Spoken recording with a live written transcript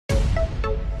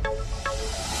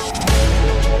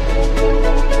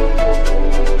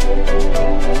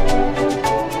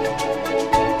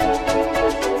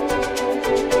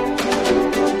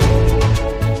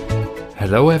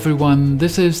Hello everyone,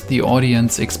 this is The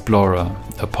Audience Explorer,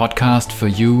 a podcast for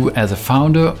you as a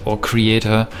founder or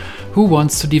creator who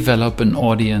wants to develop an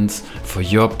audience for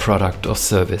your product or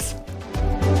service.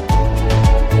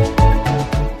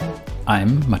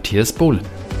 I'm Matthias Bohlen.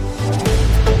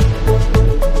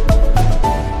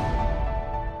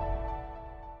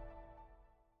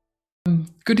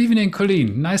 Good evening,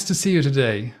 Colleen. Nice to see you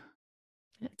today.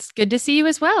 It's good to see you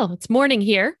as well. It's morning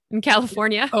here in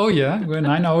California. Oh yeah, we're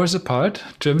 9 hours apart,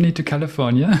 Germany to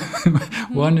California.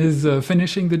 One is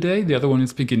finishing the day, the other one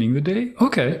is beginning the day.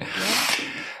 Okay.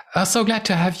 So glad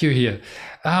to have you here.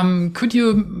 Could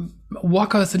you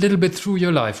walk us a little bit through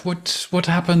your life? What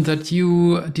happened that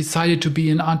you decided to be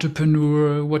an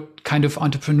entrepreneur? What kind of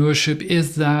entrepreneurship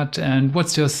is that? And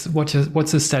what's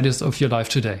the status of your life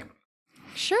today?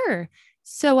 Sure.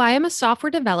 So I am a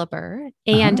software developer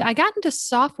and I got into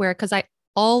software because I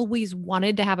always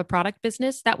wanted to have a product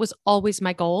business. That was always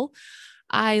my goal.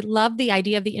 I love the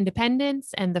idea of the independence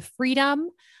and the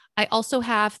freedom. I also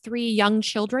have 3 young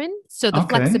children. So the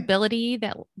flexibility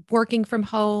that working from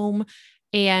home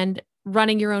and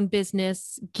running your own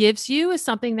business gives you is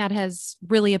something that has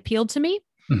really appealed to me.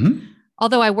 Mm-hmm.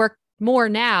 Although I work more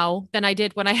now than I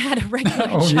did when I had a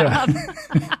regular job.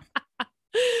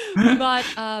 But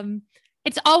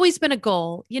it's always been a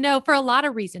goal, for a lot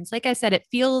of reasons. Like I said, it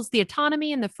feels the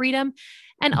autonomy and the freedom.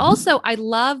 And also I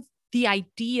love the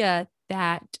idea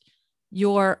that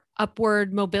your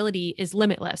upward mobility is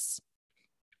limitless.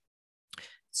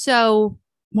 So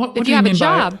what do you mean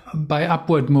by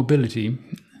upward mobility?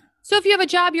 So if you have a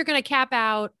job, you're going to cap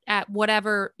out at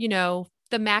whatever, the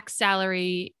max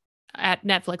salary at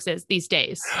Netflix is these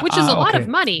days, which is a lot of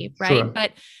money, right? Sure.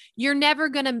 But you're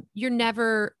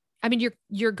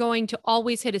going to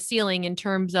always hit a ceiling in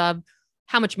terms of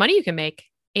how much money you can make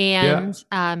and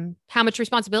how much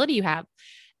responsibility you have.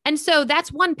 And so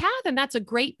that's one path. And that's a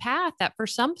great path that for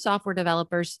some software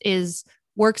developers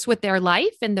works with their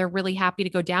life and they're really happy to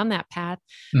go down that path.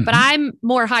 Mm-hmm. But I'm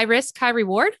more high risk, high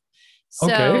reward.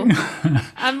 So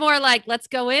I'm more like, let's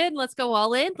go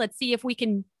all in. Let's see if we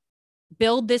can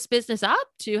build this business up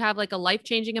to have like a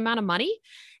life-changing amount of money.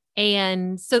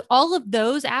 And so all of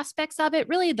those aspects of it,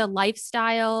 really the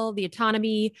lifestyle, the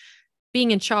autonomy,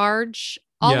 being in charge,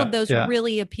 all of those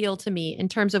really appeal to me in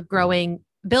terms of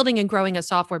building and growing a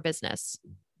software business.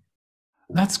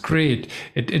 That's great.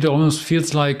 It almost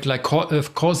feels like a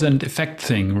cause and effect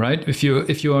thing, right? If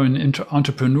you're an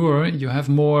entrepreneur, you have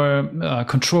more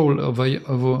control over.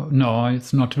 No,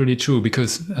 it's not really true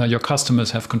because your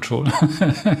customers have control.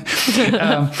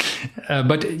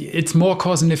 But it's more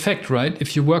cause and effect, right?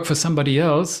 If you work for somebody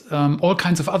else, all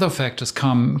kinds of other factors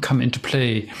come into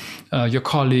play. Your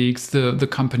colleagues, the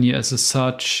company as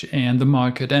such, and the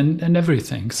market and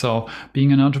everything. So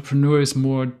being an entrepreneur is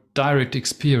more direct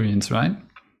experience, right?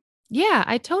 Yeah,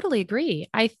 I totally agree.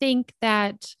 I think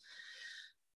that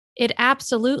it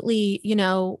absolutely,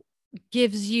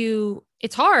 gives you,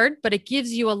 it's hard, but it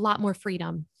gives you a lot more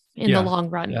freedom in the long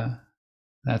run. Yeah,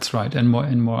 that's right. And more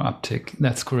uptick.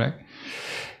 That's correct.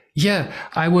 Yeah,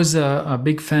 I was a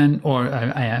big fan, or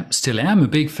I still am a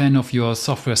big fan of your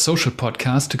Software Social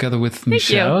podcast together with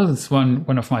Michelle. It's one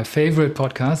of my favorite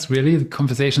podcasts, really. The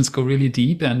conversations go really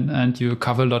deep and you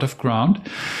cover a lot of ground.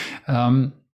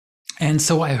 And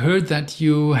so I heard that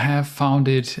you have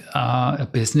founded a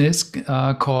business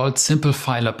called Simple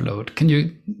File Upload. Can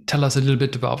you tell us a little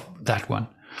bit about that one?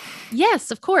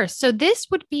 Yes, of course. So this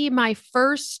would be my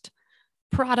first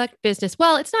product business.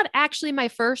 Well, it's not actually my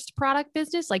first product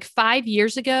business. Like 5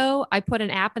 years ago, I put an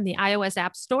app in the iOS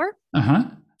App Store.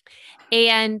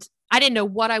 And I didn't know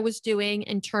what I was doing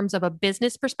in terms of a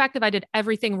business perspective. I did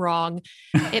everything wrong.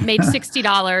 It made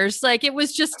 $60. Like it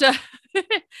was just it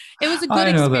was a good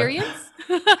experience.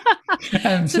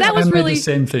 So that was really the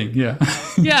same thing. Yeah.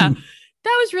 Yeah.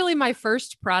 That was really my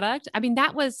first product. I mean,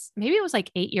 maybe it was like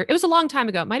 8 years. It was a long time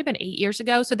ago. It might've been 8 years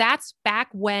ago. So that's back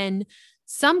when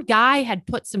some guy had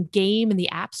put some game in the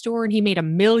App Store and he made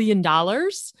 $1 million.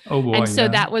 Oh boy. And so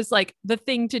that was like the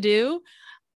thing to do.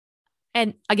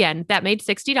 And again, that made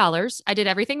 $60. I did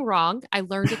everything wrong. I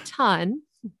learned a ton.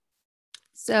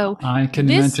 So I can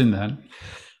imagine that.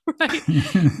 Right.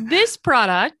 This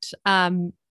product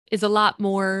is a lot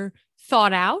more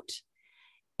thought out.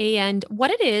 And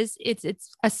what it is, it's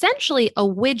essentially a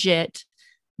widget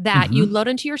that you load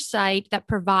into your site that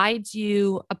provides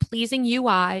you a pleasing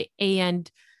UI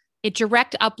and it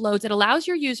direct uploads. It allows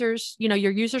your users,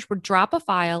 your users would drop a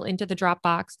file into the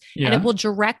Dropbox and it will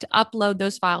direct upload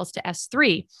those files to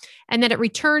S3. And then it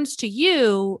returns to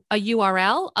you a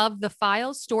URL of the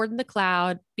files stored in the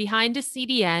cloud behind a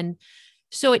CDN.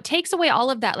 So it takes away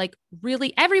all of that. Like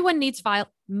really everyone needs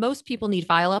most people need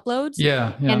file uploads.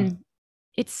 Yeah. And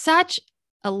it's such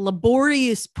a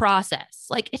laborious process.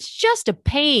 Like it's just a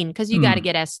pain because you got to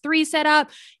get S3 set up.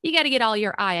 You got to get all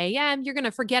your IAM. You're going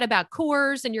to forget about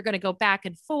cores and you're going to go back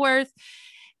and forth.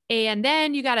 And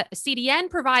then you got a CDN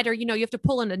provider, you have to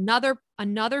pull in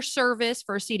another service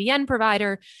for a CDN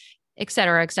provider, et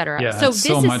cetera, et cetera. Yeah, so this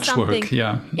so is much something, work.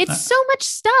 Yeah. It's so much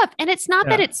stuff. And it's not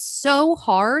that it's so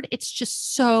hard. It's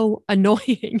just so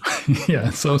annoying. Yeah.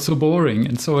 So boring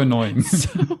and so annoying.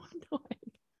 So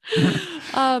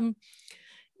annoying.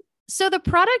 So the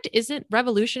product isn't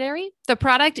revolutionary. The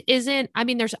product isn't,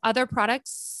 there's other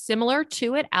products similar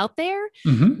to it out there,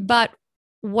 but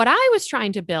what I was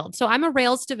trying to build, so I'm a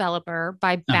Rails developer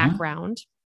by background,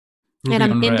 Ruby and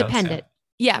I'm on independent. Rails,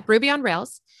 yeah, Ruby on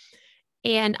Rails.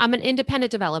 And I'm an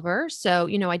independent developer. So,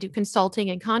 I do consulting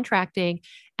and contracting.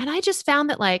 And I just found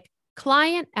that like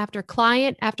client after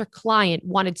client after client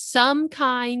wanted some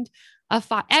kind of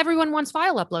everyone wants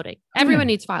file uploading. Everyone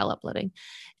needs file uploading.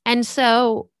 And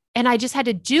so, and I just had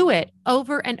to do it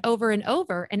over and over and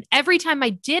over. And every time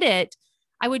I did it,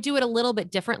 I would do it a little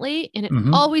bit differently. And it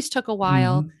always took a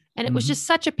while. And it was just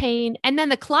such a pain. And then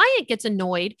the client gets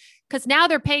annoyed because now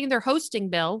they're paying their hosting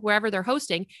bill wherever they're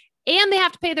hosting. And they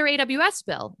have to pay their AWS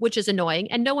bill, which is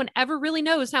annoying. And no one ever really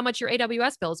knows how much your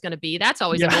AWS bill is going to be. That's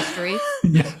always a mystery.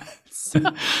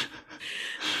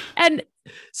 And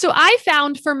so I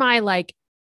found for my like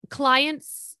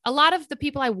clients, a lot of the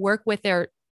people I work with, they're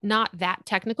not that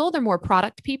technical. They're more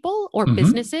product people or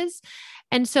businesses.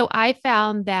 And so I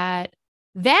found that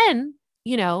then,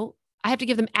 I have to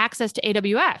give them access to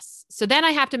AWS. So then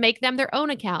I have to make them their own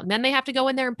account. And then they have to go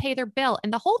in there and pay their bill.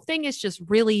 And the whole thing is just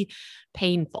really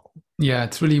painful. Yeah,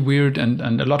 it's really weird and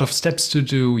a lot of steps to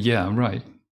do. Yeah, right.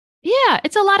 Yeah,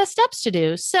 it's a lot of steps to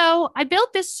do. So I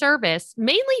built this service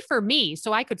mainly for me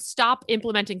so I could stop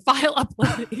implementing file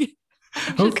uploading.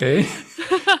 Okay.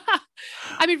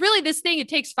 Really, this thing, it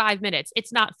takes 5 minutes.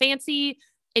 It's not fancy.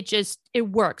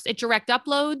 It works. It direct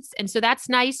uploads. And so that's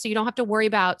nice. So you don't have to worry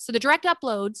about, so the direct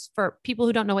uploads, for people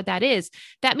who don't know what that is,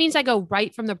 that means I go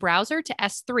right from the browser to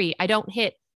S3. I don't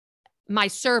hit my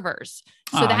servers.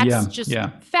 So that's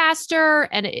faster.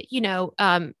 And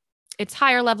it's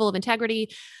higher level of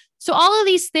integrity. So all of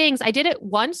these things, I did it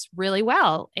once really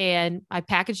well, and I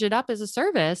packaged it up as a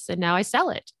service, and now I sell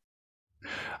it.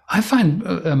 I find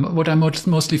what I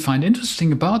mostly find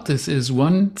interesting about this is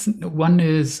one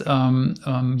is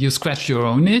you scratch your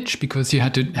own itch because you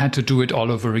had to do it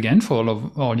all over again for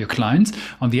all your clients.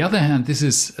 On the other hand, this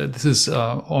is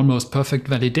almost perfect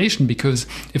validation, because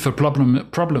if a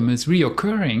problem is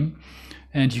reoccurring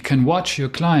and you can watch your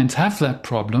clients have that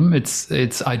problem,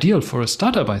 it's ideal for a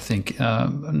startup, I think.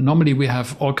 Normally we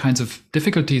have all kinds of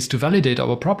difficulties to validate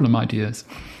our problem ideas.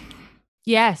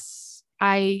 Yes.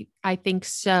 I think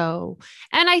so.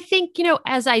 And I think,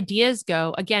 as ideas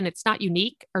go, again, it's not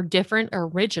unique or different or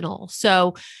original.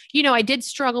 So, I did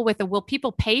struggle with will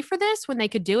people pay for this when they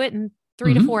could do it in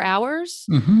 3 to 4 hours?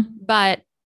 But,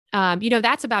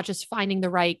 that's about just finding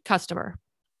the right customer.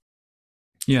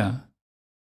 Yeah.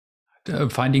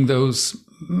 Finding those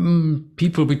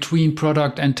people between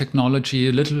product and technology,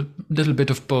 a little bit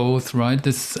of both, right?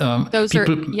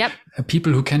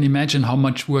 People who can imagine how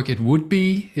much work it would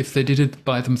be if they did it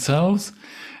by themselves,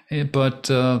 but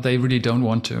they really don't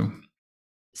want to.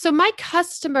 So my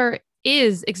customer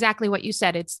is exactly what you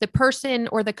said. It's the person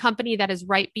or the company that is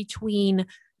right between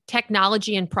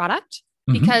technology and product,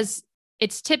 because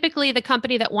it's typically the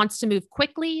company that wants to move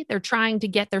quickly. They're trying to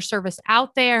get their service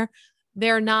out there.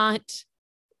 They're not,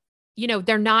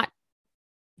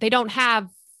 they don't have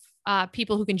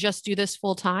people who can just do this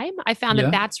full time. I found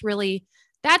that that's really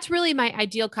my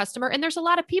ideal customer. And there's a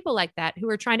lot of people like that who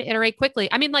are trying to iterate quickly.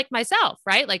 Like myself,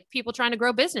 right? Like people trying to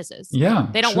grow businesses. Yeah.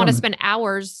 They don't want to spend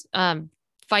hours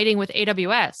fighting with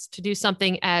AWS to do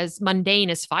something as mundane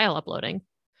as file uploading.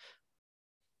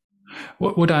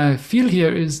 What I feel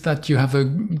here is that you have a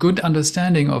good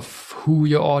understanding of who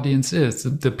your audience is,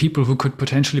 the people who could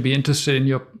potentially be interested in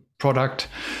your product,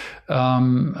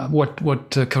 what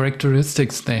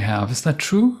characteristics they have. Is that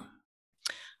true?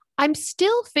 I'm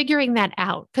still figuring that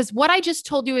out, because what I just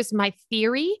told you is my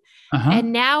theory.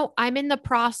 And now I'm in the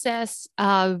process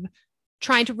of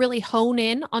trying to really hone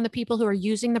in on the people who are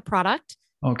using the product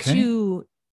to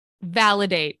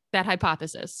validate that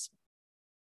hypothesis.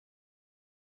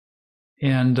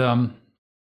 And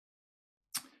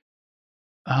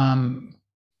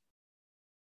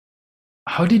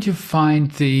how did you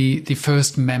find the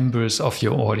first members of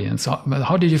your audience?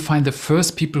 How did you find the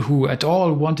first people who at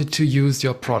all wanted to use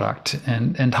your product?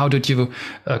 And how did you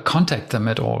contact them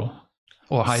at all?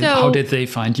 Or how did they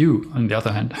find you, on the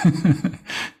other hand?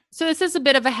 So this is a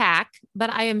bit of a hack, but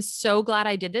I am so glad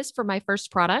I did this for my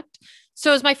first product.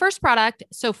 So as my first product,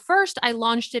 so first I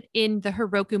launched it in the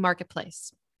Heroku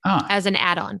marketplace as an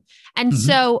add-on. And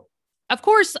so of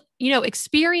course,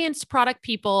 experienced product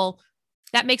people,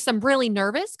 that makes them really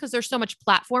nervous because there's so much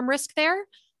platform risk there.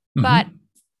 But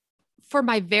for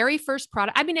my very first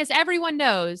product, I mean, as everyone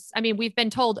knows, I mean, we've been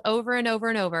told over and over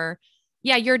and over,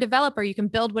 yeah, you're a developer, you can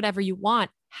build whatever you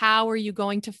want. How are you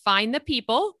going to find the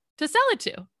people to sell it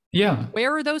to? Yeah.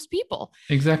 Where are those people?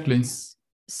 Exactly.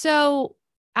 So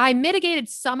I mitigated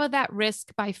some of that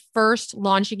risk by first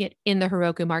launching it in the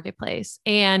Heroku marketplace.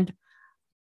 And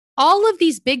all of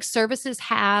these big services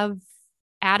have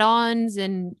add-ons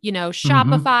and,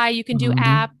 Shopify, you can do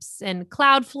apps, and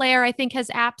Cloudflare, I think, has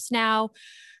apps now.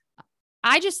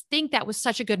 I just think that was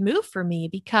such a good move for me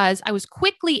because I was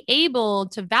quickly able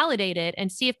to validate it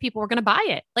and see if people were going to buy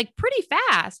it, like pretty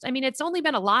fast. I mean, it's only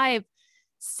been alive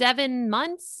 7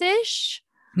 months-ish.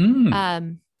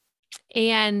 And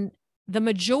the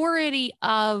majority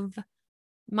of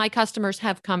my customers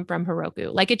have come from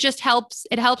Heroku. Like, it just helps.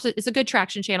 It helps. It's a good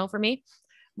traction channel for me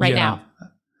right now.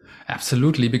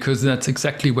 Absolutely, because that's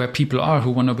exactly where people are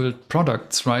who want to build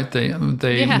products, right? They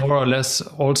more or less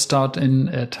all start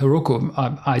at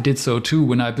Heroku. I did so too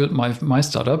when I built my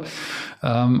startup.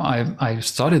 I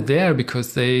started there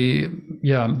because they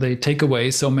take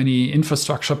away so many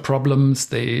infrastructure problems.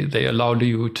 They allow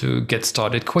you to get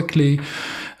started quickly.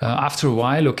 After a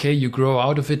while, okay, you grow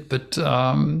out of it, but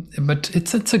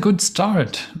it's a good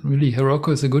start. Really,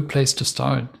 Heroku is a good place to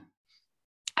start.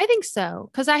 I think so,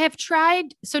 because I have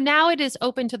tried. So now it is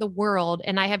open to the world,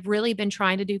 and I have really been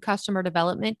trying to do customer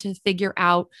development to figure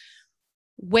out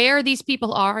where these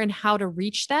people are and how to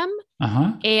reach them.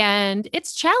 And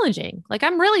it's challenging. Like,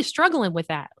 I'm really struggling with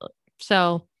that.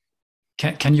 So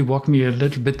can you walk me a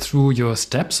little bit through your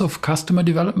steps of customer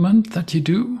development that you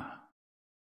do?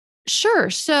 Sure.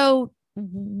 So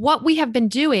what we have been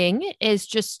doing is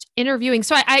just interviewing.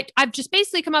 So I've just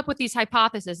basically come up with these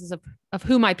hypotheses of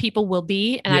who my people will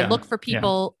be. And I look for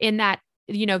people in that,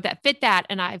 that fit that.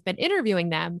 And I've been interviewing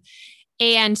them.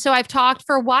 And so I've talked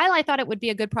for a while. I thought it would be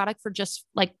a good product for just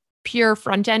like pure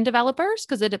front-end developers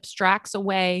because it abstracts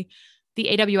away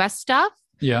the AWS stuff.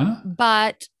 Yeah.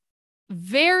 But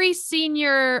very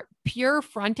senior pure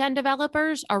front-end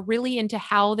developers are really into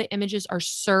how the images are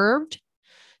served.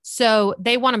 So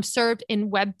they want them served in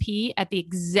WebP at the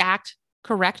exact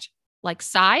correct like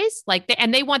size,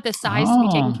 and they want the size to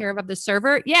be taken care of the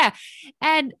server. Yeah.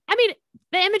 And I mean,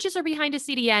 the images are behind a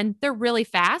CDN. They're really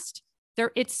fast.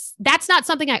 That's not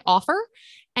something I offer.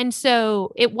 And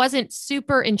so it wasn't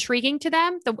super intriguing to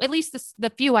them, at least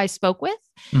the few I spoke with.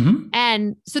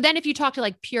 And so then if you talk to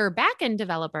like pure backend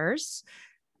developers,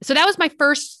 so that was my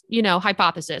first,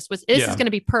 hypothesis was this is going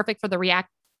to be perfect for the React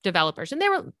developers. And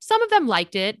some of them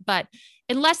liked it, but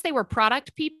unless they were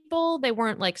product people, they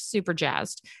weren't like super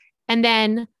jazzed. And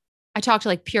then I talked to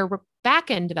like pure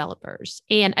backend developers.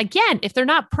 And again, if they're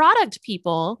not product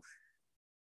people,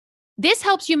 this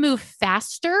helps you move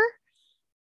faster,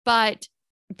 but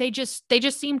they just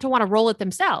seem to want to roll it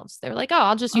themselves. They're like, oh,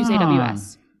 I'll just use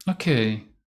AWS. Okay.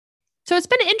 So it's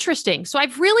been interesting. So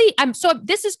so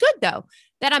this is good though,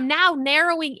 that I'm now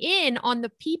narrowing in on the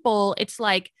people. It's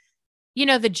like,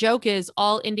 the joke is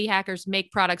all indie hackers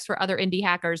make products for other indie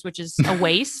hackers, which is a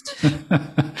waste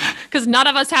because none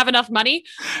of us have enough money.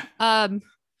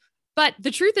 But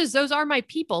the truth is those are my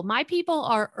people. My people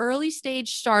are early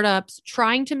stage startups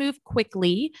trying to move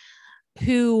quickly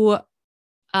who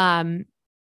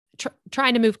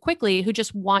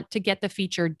just want to get the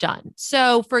feature done.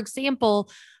 So for example,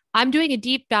 I'm doing a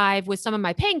deep dive with some of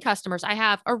my paying customers. I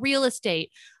have a real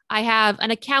estate. I have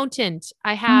an accountant.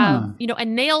 I have, a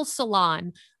nail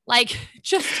salon, like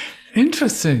just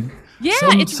interesting. Yeah.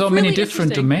 It's so really many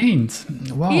different domains.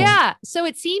 Wow. Yeah. So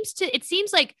it seems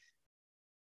like,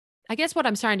 I guess what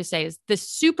I'm trying to say is the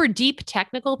super deep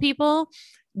technical people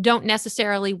don't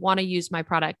necessarily want to use my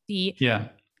product. The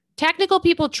technical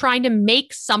people trying to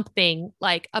make something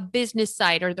like a business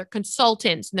site, or they're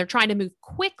consultants and they're trying to move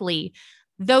quickly.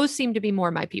 Those seem to be more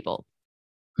my people.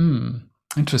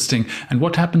 Interesting. And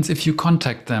what happens if you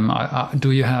contact them?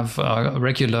 Do you have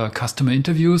regular customer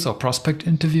interviews or prospect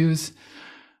interviews?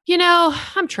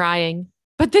 I'm trying,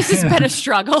 but this has been a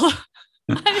struggle.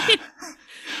 I mean,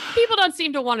 people don't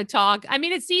seem to want to talk. I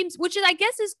mean, it seems, which I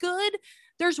guess is good.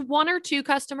 There's one or two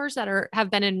customers that have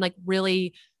been in like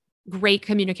really great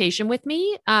communication with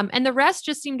me. And the rest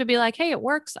just seem to be like, hey, it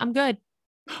works. I'm good.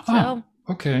 So,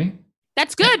 okay.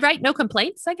 That's good, right? No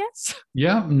complaints, I guess.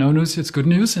 Yeah, no news, it's good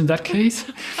news in that case.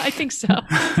 I think so.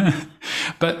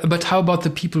 But how about the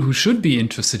people who should be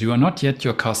interested, who are not yet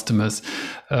your customers?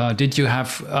 Did you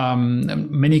have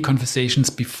many conversations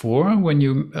before when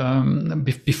you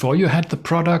before you had the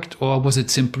product, or was it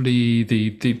simply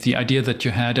the idea that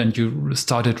you had and you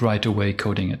started right away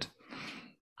coding it?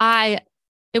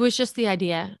 It was just the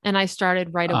idea, and I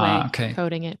started right away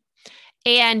coding it.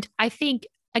 And I think,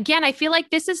 again, I feel like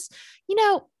this is,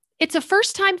 it's a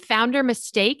first-time founder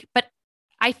mistake, but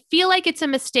I feel like it's a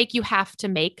mistake you have to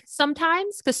make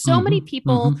sometimes, because so many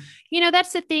people,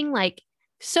 that's the thing, like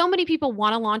so many people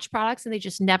want to launch products and they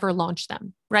just never launch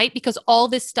them, right? Because all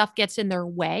this stuff gets in their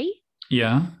way.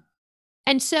 Yeah.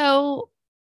 And so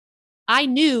I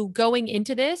knew going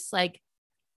into this, like,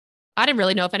 I didn't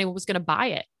really know if anyone was going to buy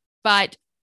it, but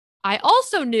I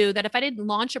also knew that if I didn't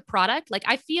launch a product, like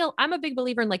I'm a big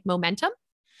believer in like momentum.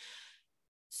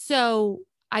 So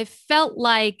I felt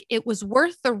like it was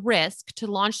worth the risk to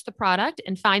launch the product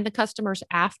and find the customers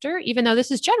after, even though this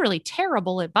is generally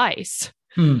terrible advice.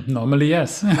 Normally,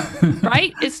 yes.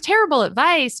 Right? It's terrible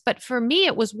advice. But for me,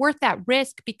 it was worth that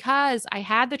risk because I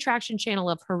had the traction channel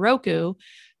of Heroku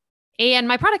and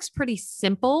my product's pretty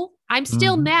simple. I'm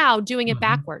still now doing it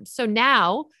backwards. So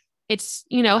now it's,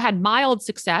 had mild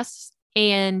success,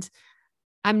 and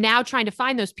I'm now trying to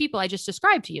find those people I just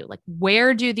described to you. Like,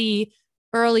 where do the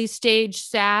early stage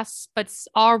SaaS, but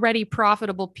already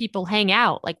profitable people hang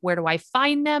out? Like, where do I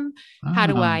find them? How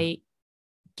do I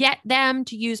get them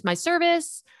to use my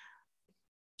service?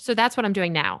 So that's what I'm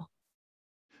doing now.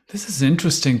 This is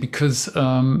interesting because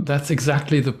that's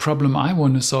exactly the problem I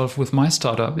want to solve with my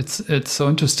startup. It's so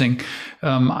interesting.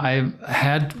 I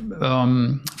had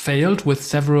failed with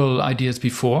several ideas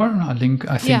before. I think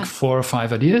 4 or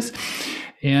 5 ideas.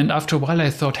 And after a while, I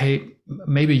thought, hey,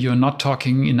 maybe you're not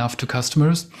talking enough to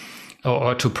customers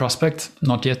or to prospects,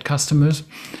 not yet customers.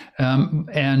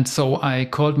 And so I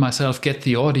called myself Get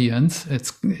the Audience.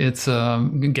 It's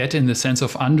get in the sense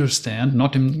of understand,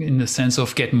 not in the sense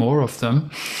of get more of them.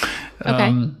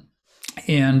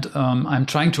 And I'm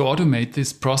trying to automate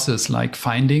this process, like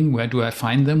finding, where do I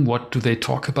find them? What do they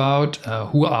talk about?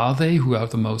 Who are they? Who are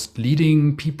the most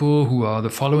leading people? Who are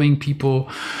the following people?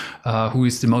 Who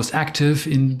is the most active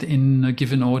in a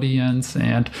given audience?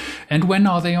 And when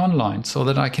are they online so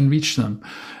that I can reach them?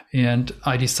 And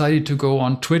I decided to go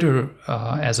on Twitter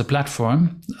as a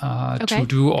platform to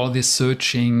do all this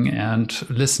searching and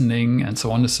listening and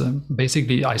so on. So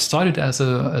basically, I started as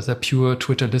a pure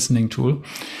Twitter listening tool.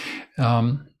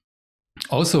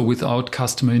 Also without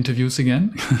customer interviews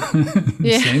again.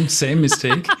 Same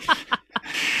mistake.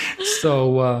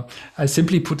 So I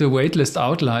simply put a waitlist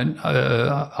outline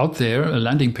out there, a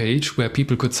landing page where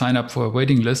people could sign up for a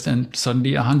waiting list, and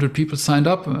suddenly 100 people signed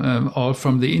up, all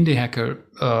from the indie hacker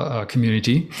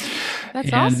community.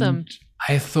 That's awesome.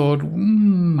 I thought,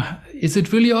 is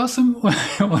it really awesome?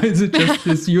 Or is it just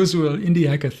this usual indie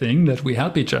hacker thing that we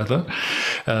help each other,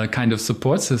 kind of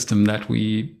support system that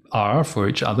we are for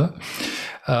each other?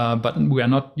 But we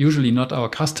are usually not our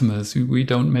customers. We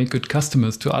don't make good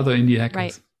customers to other indie hackers.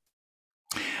 Right.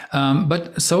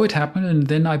 But so it happened, and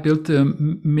then I built the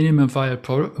minimum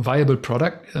viable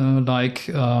product.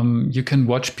 You can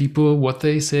watch people, what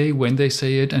they say, when they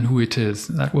say it, and who it is.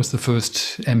 That was the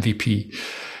first MVP.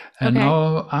 And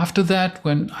now after that,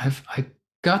 when I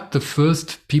got the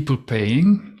first people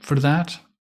paying for that.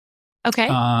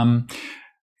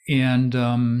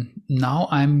 Now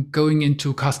I'm going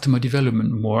into customer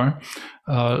development more.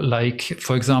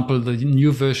 For example, the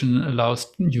new version allows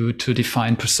you to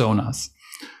define personas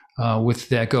with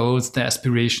their goals, their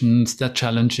aspirations, their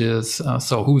challenges.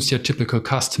 So who's your typical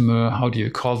customer? How do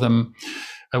you call them?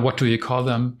 What do you call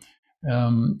them?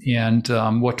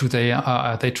 What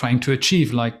are they trying to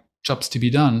achieve, like jobs to be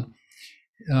done?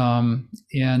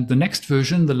 And the next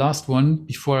version, the last one,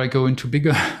 before I go into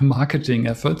bigger marketing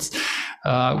efforts,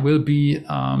 will be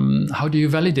how do you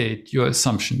validate your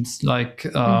assumptions?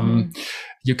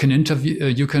 You can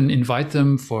invite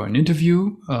them for an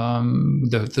interview.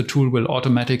 The tool will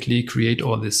automatically create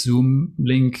all this Zoom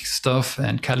link stuff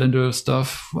and calendar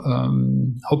stuff,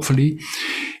 hopefully.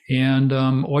 And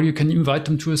or you can invite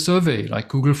them to a survey like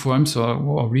Google Forms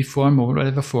or Reform or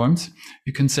whatever forms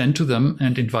you can send to them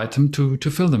and invite them to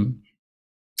fill them.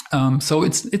 So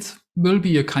it will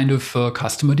be a kind of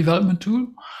customer development tool.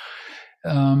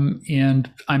 And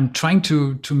I'm trying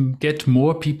to get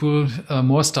more people,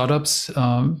 more startups,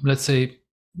 let's say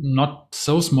not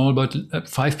so small, but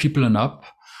 5 people and up,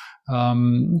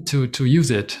 to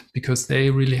use it, because they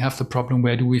really have the problem.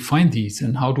 Where do we find these,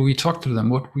 and how do we talk to them?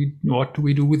 What do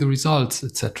we do with the results,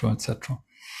 etc., etc.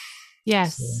 So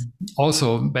Yes.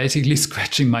 also basically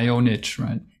scratching my own itch,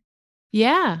 right?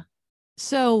 Yeah.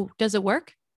 So does it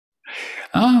work?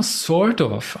 Sort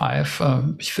of. I have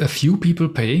a few people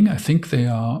paying. I think they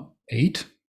are eight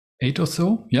or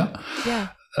so. Yeah. Yeah.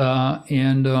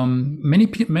 And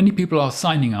many people are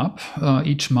signing up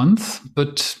each month,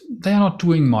 but they are not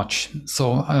doing much.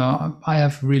 So I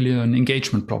have really an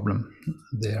engagement problem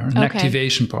there, an Okay.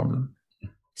 activation problem.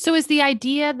 So is the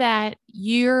idea that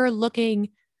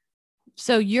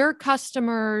so your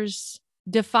customers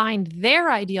defined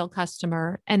their ideal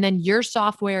customer, and then your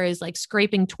software is like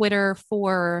scraping Twitter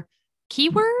for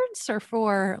keywords or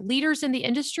for leaders in the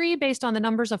industry based on the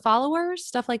numbers of followers,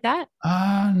 stuff like that?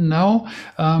 No,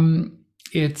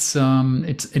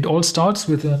 it all starts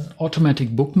with an automatic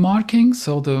bookmarking.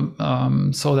 So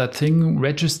that thing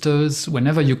registers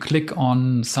whenever you click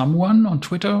on someone on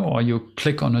Twitter or you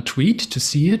click on a tweet to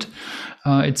see it.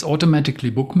 It's automatically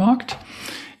bookmarked.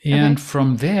 And Okay.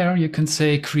 from there, you can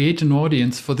say, create an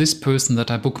audience for this person that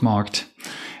I bookmarked.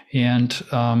 And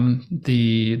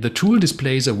the tool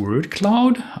displays a word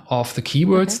cloud of the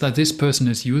keywords Okay. that this person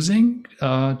is using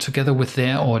together with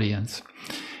their audience.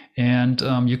 And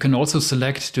you can also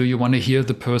select, do you want to hear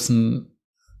the person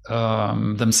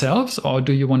themselves, or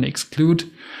do you want to exclude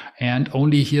and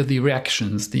only hear the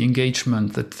reactions, the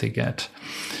engagement that they get?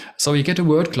 So you get a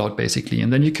word cloud basically,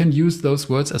 and then you can use those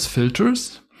words as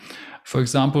filters. For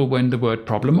example, when the word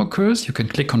problem occurs, you can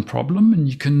click on problem and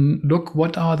you can look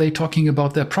what are they talking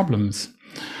about their problems.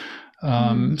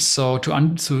 So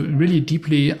to really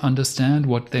deeply understand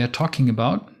what they're talking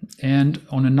about. And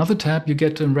on another tab, you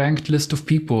get a ranked list of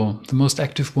people, the most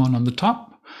active one on the top,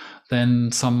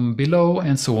 then some below,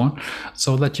 and so on,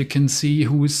 so that you can see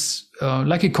who's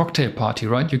like a cocktail party,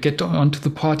 right? You get onto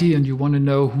the party and you want to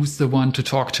know who's the one to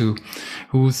talk to,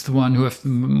 who's the one who has the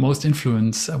most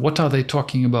influence, what are they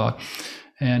talking about.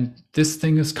 And this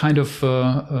thing is kind of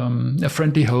a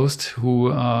friendly host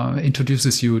who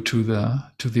introduces you to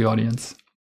the audience.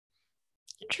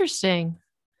 Interesting.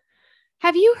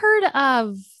 Have you heard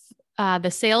of the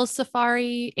Sales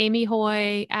Safari, Amy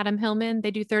Hoy, Adam Hillman?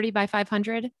 They do 30 by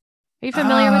 500. Are you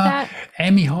familiar with that?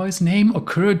 Amy Hoy's name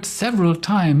occurred several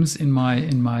times in my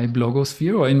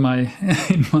blogosphere or in my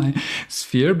in my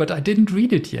sphere, but I didn't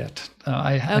read it yet.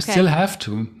 I still Okay. have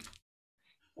to.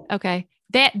 Okay.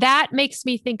 That makes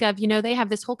me think of, they have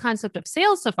this whole concept of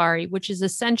Sales Safari, which is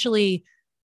essentially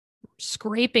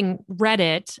scraping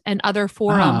Reddit and other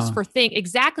forums Ah, for things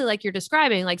exactly like you're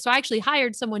describing. Like, so I actually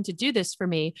hired someone to do this for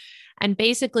me. And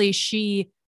basically, she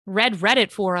read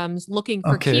Reddit forums looking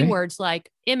for okay, keywords like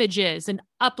images and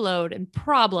upload and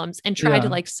problems and tried to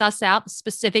yeah, like suss out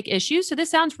specific issues. So this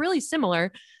sounds really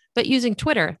similar, but using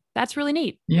Twitter. That's really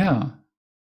neat. yeah,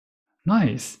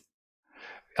 nice.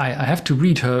 I have to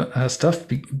read her stuff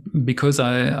because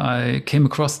I came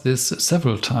across this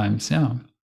several times. Yeah.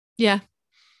 Yeah.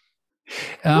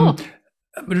 Um, Cool.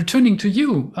 Returning to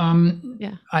you,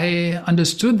 Yeah. I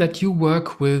understood that you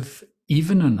work with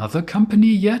even another company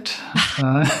yet.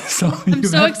 So I'm you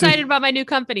so have excited to. about my new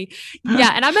company.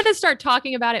 Yeah. And I'm going to start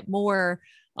talking about it more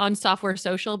on Software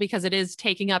Social because it is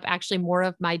taking up actually more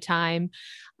of my time.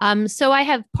 So I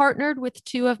have partnered with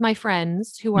two of my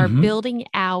friends who are Mhm. building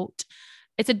out.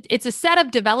 It's a set of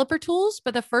developer tools,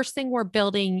 but the first thing we're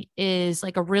building is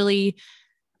like a really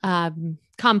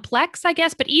complex, I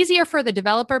guess, but easier for the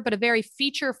developer, but a very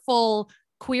featureful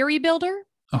query builder.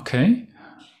 Okay.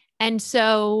 And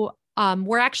so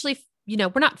we're actually, we're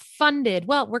not funded.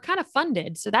 Well, we're kind of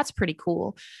funded. So that's pretty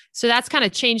cool. So that's kind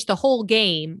of changed the whole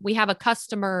game. We have a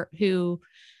customer who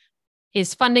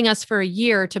is funding us for a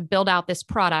year to build out this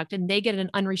product, and they get an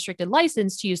unrestricted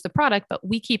license to use the product, but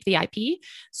we keep the IP.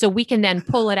 So we can then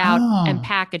pull it out and Ah,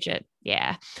 package it.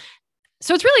 Yeah.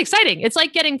 So it's really exciting. It's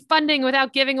like getting funding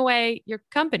without giving away your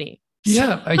company. So,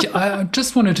 yeah. I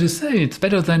just wanted to say it's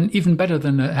even better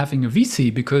than having a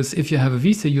VC, because if you have a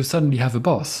VC, you suddenly have a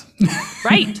boss.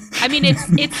 right. I mean, it's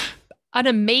an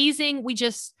amazing,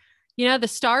 the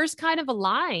stars kind of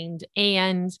aligned,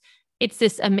 and it's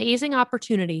this amazing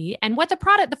opportunity. And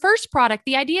the first product,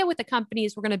 the idea with the company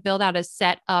is we're going to build out a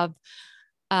set of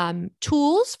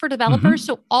tools for developers. Hmm.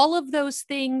 So all of those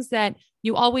things that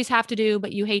you always have to do,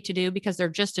 but you hate to do because they're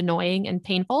just annoying and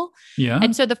painful. Yeah.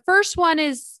 And so the first one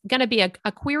is going to be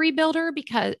a query builder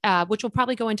because which will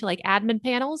probably go into like admin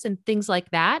panels and things like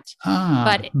that. Ah.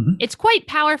 But Mhm. it's quite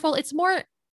powerful. It's more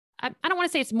I don't want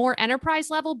to say it's more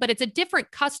enterprise level, but it's a different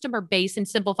customer base in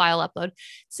Simple File Upload.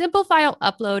 Simple File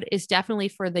Upload is definitely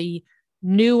for the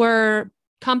newer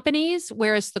companies,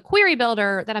 whereas the query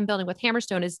builder that I'm building with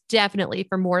Hammerstone is definitely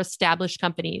for more established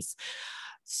companies.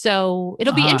 So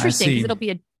it'll be Ah, I interesting because see.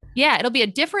 it'll be a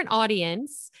different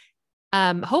audience.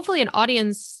 hopefully an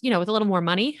audience, with a little more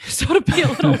money, so it'll be a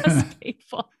little less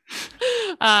painful.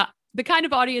 The kind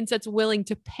of audience that's willing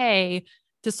to pay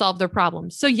to solve their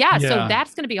problems. So so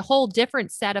that's going to be a whole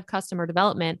different set of customer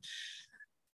development.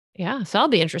 Yeah, so that'll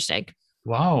be interesting.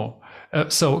 Wow.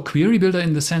 So query builder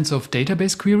in the sense of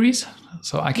database queries.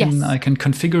 So I can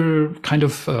configure kind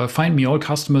of find me all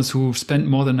customers who spent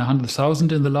more than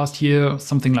 100,000 in the last year,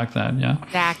 something like that. Yeah,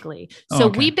 exactly. So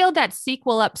we build that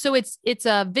SQL up. So it's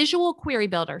a visual query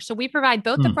builder. So we provide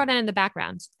both the front end and the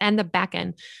background and the back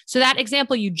end. So that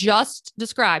example you just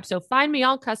described. So find me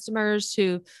all customers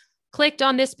who clicked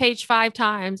on this page 5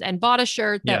 times and bought a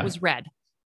shirt that was red.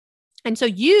 And so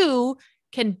you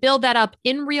can build that up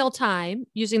in real time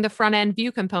using the front end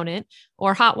view component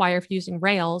or Hotwire if you're using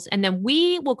Rails. And then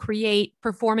we will create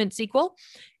performance SQL,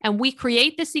 and we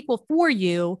create the SQL for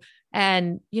you.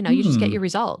 And, you just get your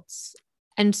results.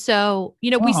 And so,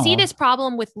 we see this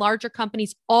problem with larger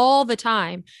companies all the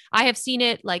time. I have seen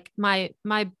it, like my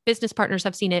business partners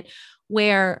have seen it,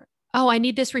 where, oh, I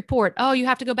need this report. Oh, you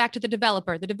have to go back to the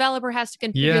developer. The developer has to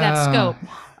configure that scope.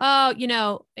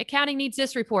 Oh, accounting needs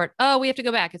this report. Oh, we have to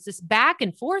go back. It's this back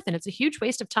and forth, and it's a huge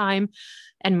waste of time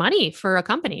and money for a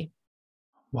company.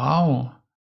 Wow.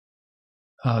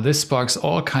 This sparks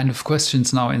all kind of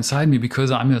questions now inside me, because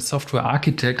I'm a software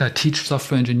architect. I teach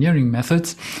software engineering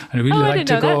methods. I really like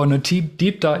to go on a deep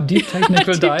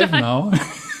technical dive now.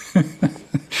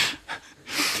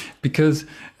 Because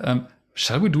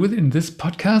shall we do it in this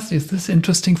podcast? Is this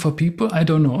interesting for people? I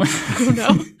don't know.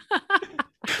 No.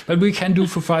 But we can do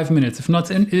for 5 minutes.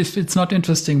 If it's not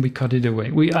interesting, we cut it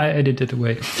away. I edit it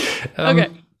away. Okay.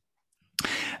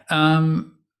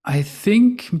 I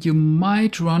think you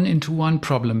might run into one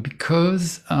problem,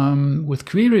 because with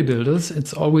query builders,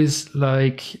 it's always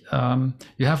like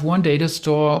you have one data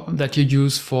store that you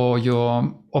use for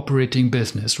your operating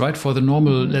business, right? For the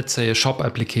normal, let's say, a shop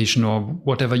application or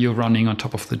whatever you're running on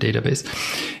top of the database.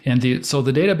 And so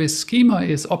the database schema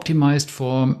is optimized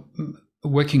for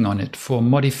working on it, for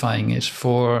modifying it,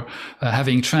 for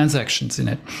having transactions in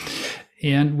it.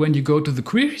 And when you go to the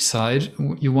query side,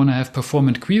 you want to have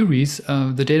performant queries.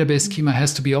 The database schema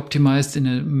has to be optimized in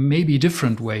a maybe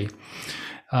different way.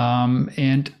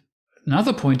 And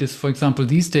another point is, for example,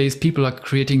 these days people are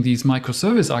creating these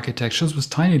microservice architectures with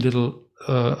tiny little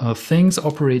things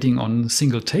operating on a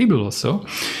single table or so.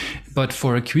 But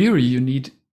for a query, you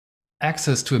need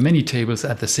access to many tables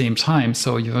at the same time.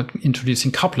 So you're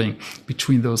introducing coupling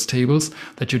between those tables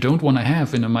that you don't want to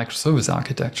have in a microservice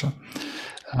architecture.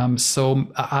 So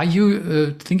are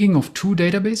you thinking of 2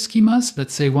 database schemas?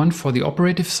 Let's say one for the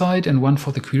operative side and one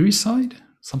for the query side,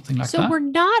 something like that? So we're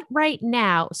not right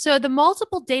now. So the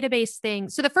multiple database thing.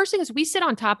 So the first thing is we sit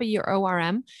on top of your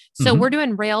ORM. So we're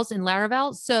doing Rails and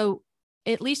Laravel. So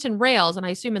at least in Rails, and I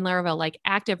assume in Laravel, like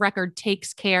Active Record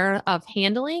takes care of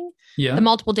handling the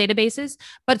multiple databases.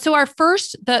 But so our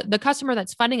first, the customer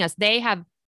that's funding us, they have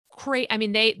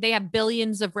they have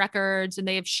billions of records and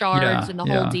they have shards and the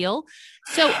whole deal.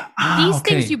 So these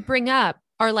things you bring up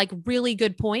are like really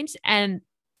good points. And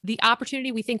the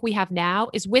opportunity we think we have now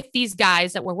is with these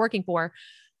guys that we're working for,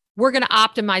 we're going to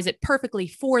optimize it perfectly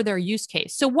for their use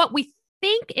case. So what we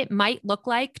think it might look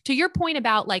like, to your point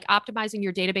about like optimizing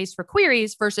your database for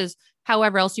queries versus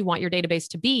however else you want your database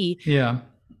to be.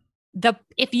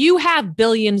 If you have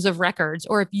billions of records,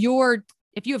 or if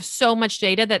you have so much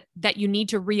data that you need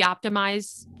to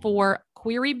re-optimize for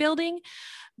query building,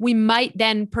 we might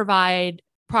then provide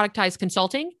productized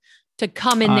consulting to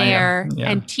come in there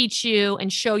and teach you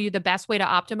and show you the best way to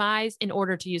optimize in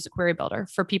order to use a query builder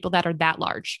for people that are that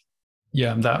large.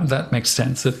 Yeah, that makes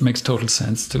sense. It makes total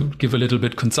sense to give a little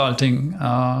bit consulting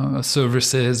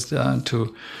services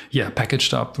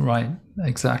packaged up. Right.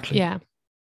 Exactly. Yeah.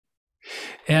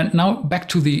 And now back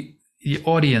to the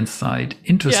audience side.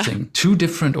 Interesting. 2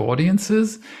 different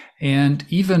audiences, and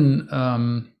even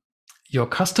your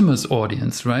customer's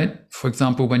audience, right? For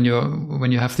example, when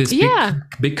you have this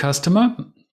big customer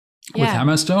with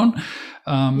Hammerstone,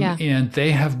 and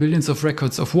they have billions of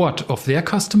records of what? Of their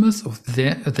customers, of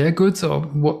their goods, or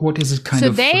what is it kind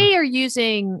of? So they are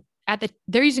using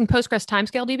they're using Postgres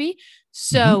timescale DB.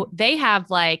 So they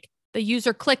have like, the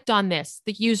user clicked on this,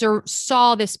 the user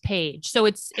saw this page. So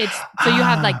so you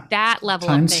have like that level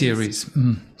time of things. Series,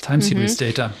 time series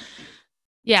data.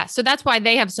 Yeah. So that's why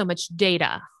they have so much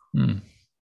data.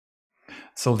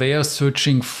 So they are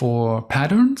searching for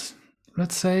patterns,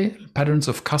 let's say, patterns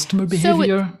of customer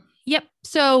behavior. Yep.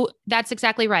 So that's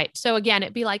exactly right. So again,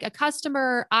 it'd be like a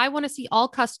customer. I want to see all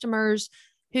customers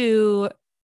who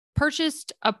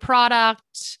purchased a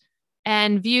product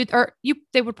and viewed,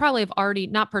 they would probably have already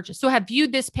not purchased. So have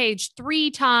viewed this page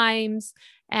 3 times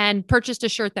and purchased a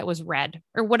shirt that was red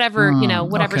or whatever,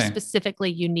 whatever specifically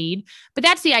you need. But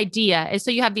that's the idea, is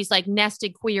so you have these like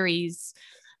nested queries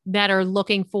that are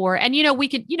looking for, and,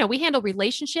 we handle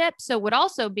relationships. So it would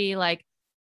also be like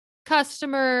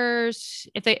customers,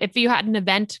 if you had an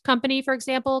event company, for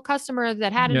example, customer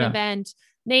that had an event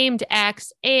named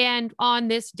X and on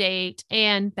this date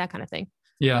and that kind of thing.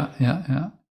 Yeah.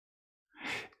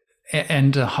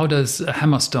 And how does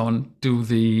Hammerstone do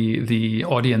the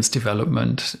audience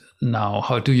development now?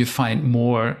 How do you find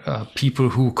more people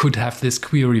who could have this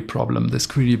query problem, this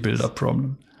query builder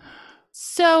problem?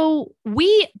 So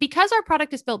because our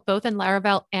product is built both in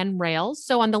Laravel and Rails.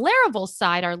 So on the Laravel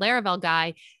side, our Laravel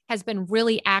guy has been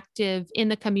really active in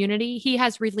the community. He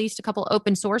has released a couple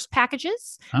open source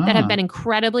packages that have been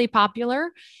incredibly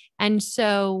popular. And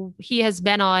so he has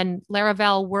been on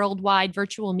Laravel Worldwide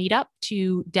Virtual Meetup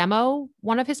to demo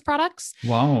one of his products.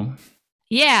 Wow.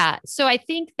 Yeah. So I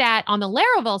think that on the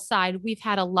Laravel side, we've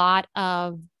had a lot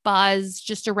of buzz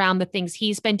just around the things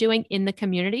he's been doing in the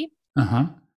community. Uh-huh.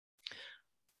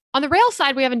 On the Rails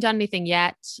side, we haven't done anything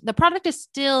yet. The product is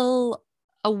still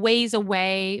a ways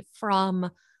away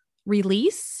from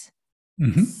release.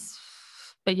 Mm-hmm.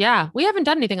 But yeah, we haven't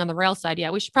done anything on the Rails side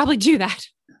yet. We should probably do that.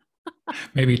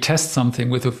 Maybe test something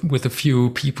with a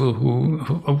few people who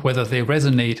whether they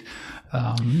resonate.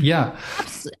 Yeah.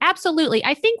 Absolutely.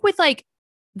 I think with like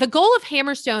the goal of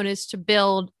Hammerstone is to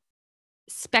build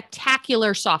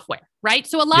spectacular software, right?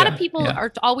 So a lot of people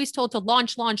are always told to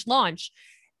launch.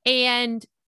 And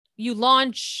you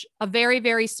launch a very,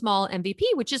 very small MVP,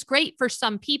 which is great for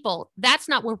some people. That's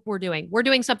not what we're doing. We're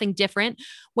doing something different,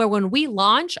 where when we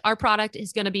launch, our product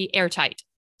is going to be airtight.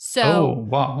 So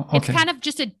it's kind of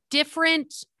just a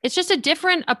different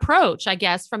approach, I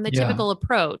guess, from the typical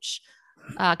approach.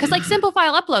 Because like simple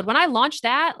file upload, when I launched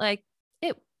that, like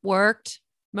it worked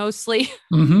mostly.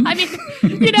 Mm-hmm. I mean,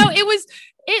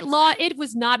 it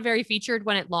was not very featured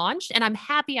when it launched, and I'm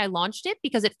happy I launched it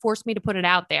because it forced me to put it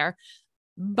out there.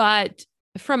 But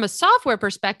from a software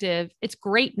perspective, it's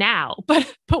great now.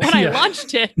 But when I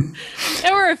launched it,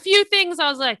 there were a few things I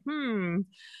was like,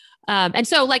 And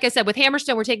so, like I said, with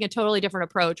Hammerstone, we're taking a totally different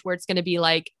approach, where it's going to be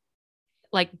like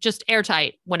just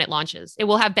airtight when it launches. It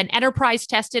will have been enterprise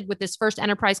tested with this first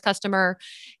enterprise customer.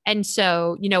 And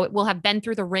so, it will have been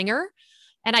through the ringer.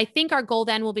 And I think our goal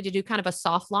then will be to do kind of a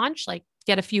soft launch, like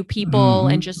get a few people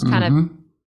and just kind of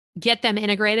get them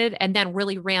integrated and then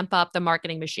really ramp up the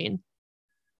marketing machine.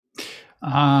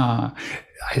 I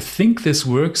think this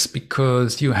works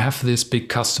because you have this big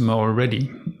customer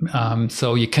already.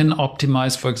 So you can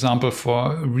optimize, for example,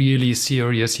 for really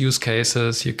serious use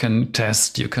cases. You can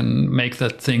test, you can make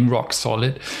that thing rock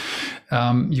solid.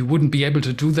 You wouldn't be able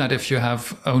to do that if you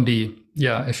have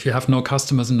if you have no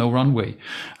customers and no runway,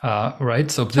 right?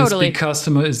 So this big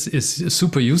customer is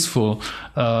super useful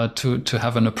to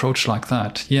have an approach like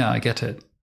that. Yeah, I get it.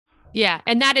 Yeah.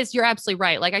 And you're absolutely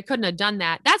right. Like I couldn't have done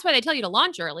that. That's why they tell you to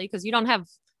launch early, because you don't have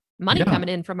money coming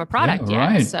in from a product yet.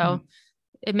 Right. So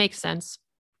it makes sense.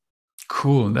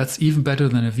 Cool. That's even better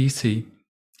than a VC.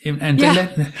 And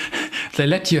they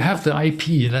let you have the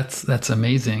IP. That's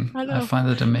amazing. I find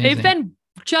that amazing. They've been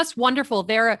just wonderful.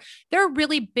 They're a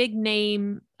really big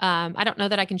name. I don't know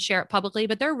that I can share it publicly,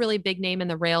 but they're a really big name in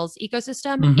the Rails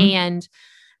ecosystem. Mm-hmm. And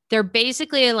they're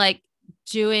basically like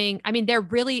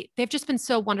they've just been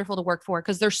so wonderful to work for,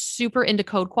 because they're super into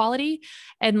code quality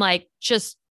and like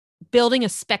just building a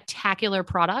spectacular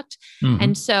product. Mm-hmm.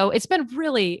 And so it's been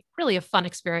really, really a fun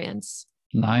experience.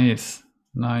 Nice.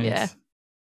 Yeah.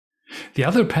 The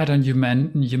other pattern you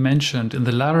mentioned in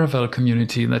the Laravel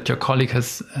community that your colleague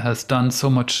has done so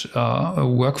much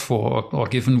work for, or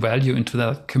given value into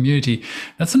that community,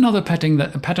 that's another pattern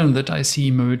that I see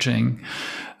emerging.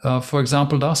 For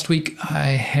example, last week I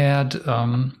had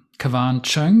Kavan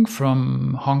Chung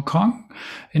from Hong Kong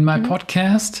in my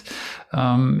podcast.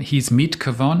 He's Meet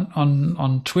Kavan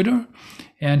on Twitter,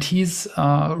 and he's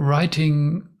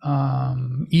writing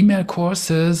email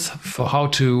courses for how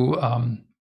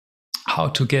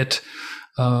to get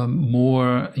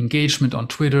more engagement on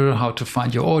Twitter, how to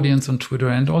find your audience on Twitter,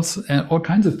 and also all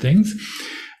kinds of things.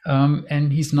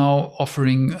 And he's now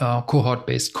offering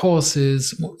cohort-based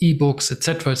courses, ebooks,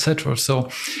 etc., etc. So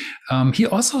he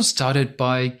also started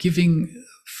by giving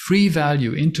free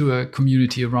value into a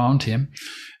community around him.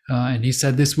 And he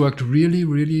said this worked really,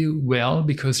 really well,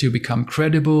 because you become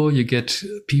credible. You get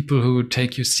people who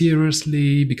take you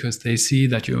seriously because they see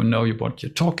that you know what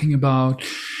you're talking about.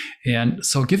 And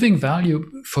so giving value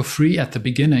for free at the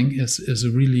beginning is a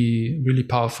really, really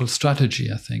powerful strategy,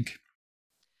 I think.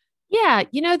 Yeah,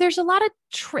 there's a lot of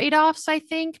trade-offs, I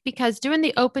think, because doing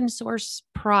the open source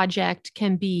project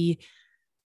can be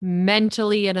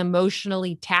mentally and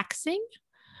emotionally taxing.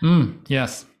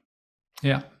 Yes.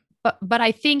 Yeah. But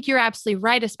I think you're absolutely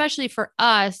right, especially for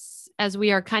us as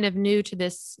we are kind of new to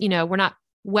this, we're not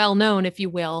well known, if you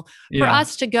will, for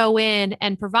us to go in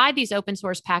and provide these open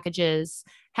source packages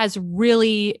has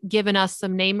really given us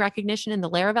some name recognition in the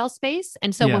Laravel space.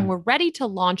 And so when we're ready to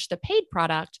launch the paid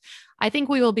product, I think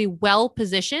we will be well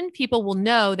positioned. People will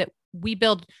know that we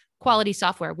build quality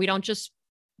software. We don't just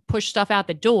push stuff out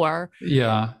the door.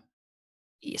 Yeah.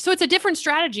 So it's a different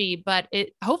strategy, but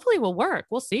it hopefully will work.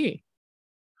 We'll see.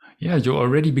 Yeah, you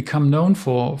already become known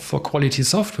for quality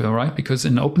software, right? Because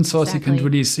in open source, you can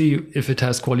really see if it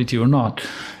has quality or not.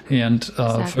 And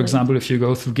for example, if you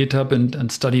go through GitHub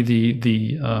and study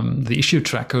the issue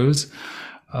trackers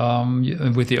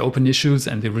with the open issues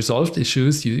and the resolved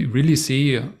issues, you really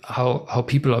see how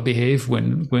people behave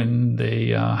when they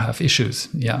have issues,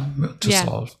 to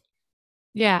solve.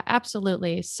 Yeah,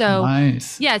 absolutely. So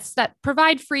nice. Yes, that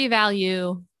provide free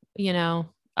value,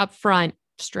 upfront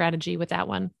strategy with that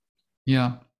one.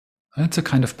 Yeah, that's a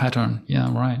kind of pattern.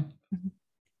 Yeah, right.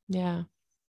 Yeah.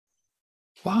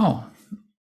 Wow.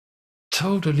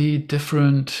 Totally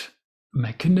different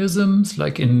mechanisms.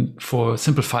 Like for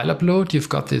simple file upload, you've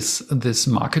got this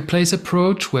marketplace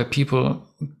approach where people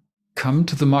come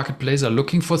to the marketplace, are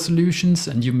looking for solutions,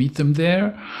 and you meet them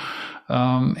there.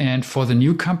 And for the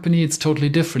new company, it's totally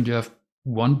different. You have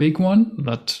one big one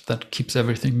that keeps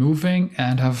everything moving,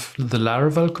 and have the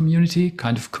Laravel community,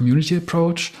 kind of community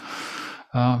approach.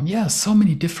 So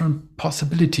many different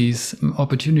possibilities,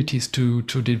 opportunities to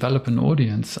develop an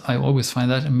audience. I always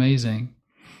find that amazing.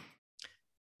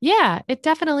 Yeah, it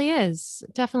definitely is.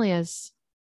 It definitely is.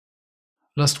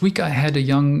 Last week, I had a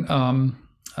young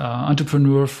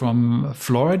entrepreneur from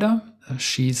Florida.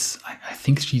 I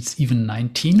think she's even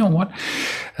 19 or what.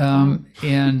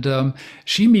 And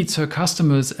she meets her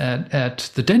customers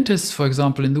at the dentist, for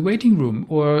example, in the waiting room,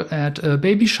 or at a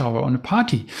baby shower on a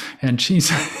party. And she's,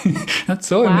 that's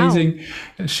so amazing.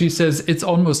 She says it's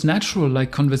almost natural,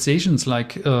 like conversations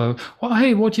like,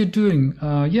 hey, what you doing?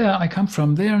 I come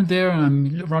from there and there, and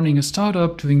I'm running a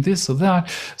startup doing this or that.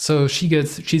 So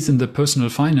she's in the personal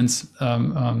finance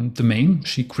domain.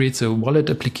 She creates a wallet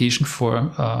application for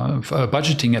a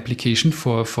budgeting application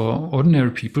for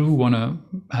ordinary people who want to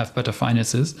have better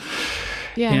finances.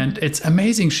 Yeah. And it's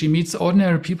amazing. She meets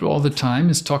ordinary people all the time,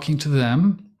 is talking to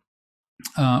them.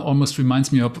 Almost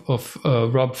reminds me of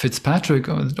Rob Fitzpatrick,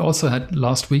 that also had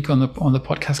last week on the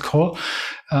podcast call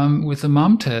with the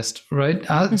mom test, right?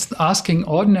 Asking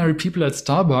ordinary people at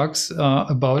Starbucks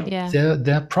about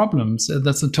their problems.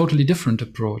 That's a totally different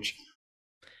approach.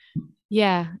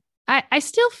 Yeah. I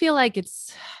still feel like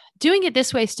doing it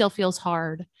this way still feels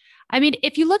hard. I mean,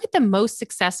 if you look at the most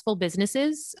successful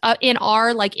businesses in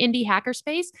our like indie hacker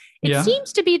space, it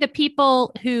seems to be the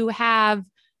people who have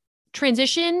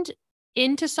transitioned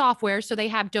into software. So they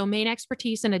have domain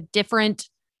expertise in a different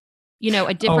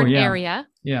area.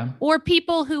 Yeah. Or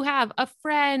people who have a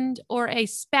friend or a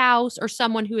spouse or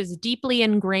someone who is deeply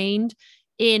ingrained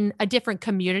in a different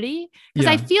community. Because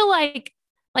I feel like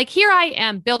here I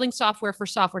am building software for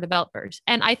software developers,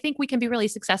 and I think we can be really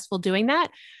successful doing that.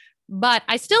 But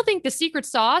I still think the secret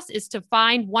sauce is to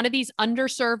find one of these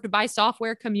underserved by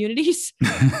software communities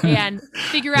and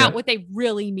figure out what they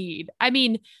really need. I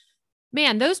mean,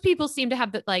 man, those people seem to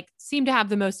have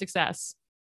the most success.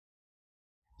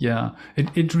 Yeah,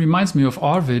 it reminds me of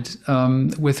Arvid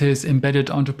with his embedded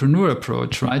entrepreneur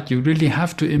approach, right? You really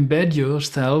have to embed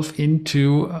yourself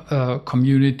into a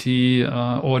community,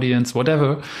 audience,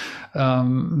 whatever,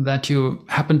 that you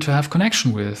happen to have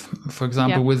connection with. For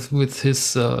example, with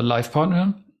his life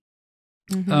partner,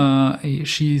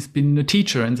 she's been a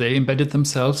teacher, and they embedded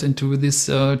themselves into this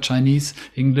Chinese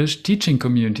English teaching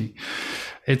community.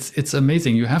 It's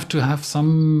amazing. You have to have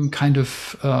some kind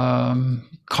of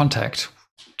contact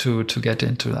to get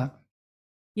into that.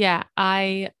 Yeah,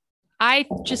 I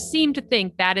just seem to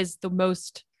think that is the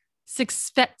most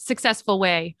successful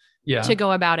way to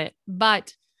go about it.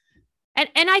 But and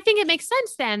I think it makes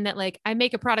sense then that like I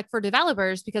make a product for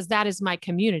developers because that is my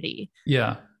community.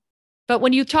 Yeah. But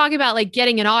when you talk about like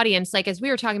getting an audience, like as we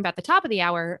were talking about at the top of the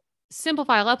hour, simple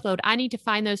file upload, I need to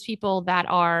find those people that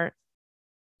are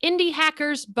indie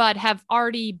hackers, but have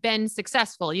already been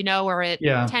successful, or at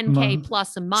 10K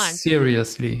plus a month.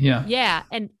 Seriously. Yeah. Yeah.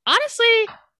 And honestly,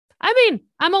 I mean,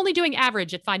 I'm only doing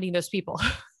average at finding those people.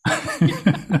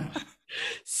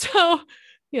 So,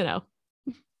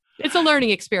 it's a learning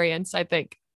experience, I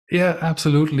think. Yeah,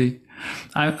 absolutely.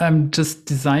 I'm just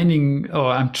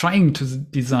I'm trying to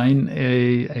design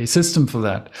a system for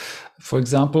that. For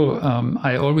example,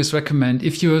 I always recommend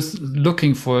if you're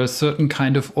looking for a certain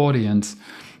kind of audience,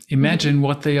 Imagine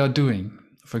what they are doing.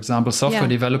 For example, software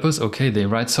developers, okay, they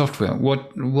write software.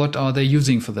 What are they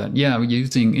using for that? Yeah, we're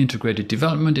using integrated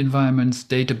development environments,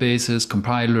 databases,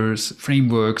 compilers,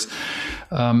 frameworks.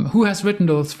 Who has written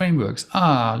those frameworks?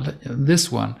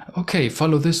 This one. Okay,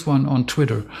 follow this one on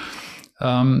Twitter.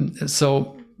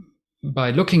 So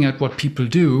by looking at what people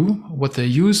do, what they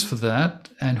use for that,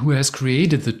 and who has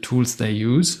created the tools they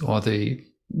use, or the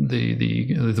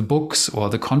books, or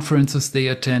the conferences they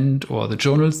attend, or the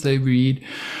journals they read,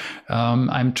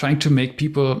 I'm trying to make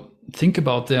people think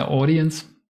about their audience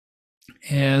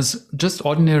as just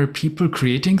ordinary people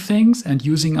creating things and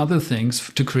using other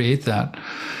things to create that.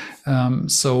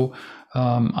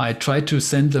 I try to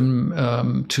send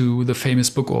them to the famous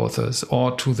book authors,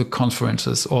 or to the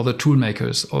conferences, or the tool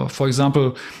makers. Or, for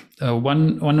example,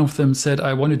 one of them said,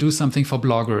 I want to do something for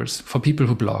bloggers, for people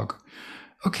who blog.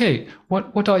 Okay,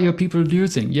 what are your people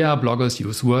using? Yeah, bloggers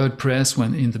use WordPress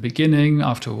when in the beginning.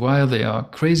 After a while, they are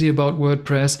crazy about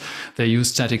WordPress. They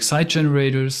use static site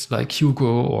generators like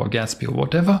Hugo or Gatsby or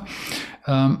whatever.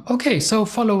 Okay, so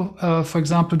follow, for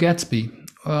example, Gatsby.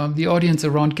 The audience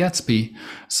around Gatsby.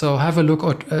 So have a look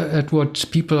at what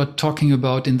people are talking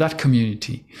about in that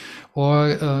community,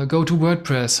 or go to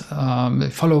WordPress,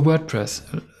 follow WordPress.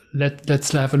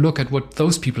 Let's have a look at what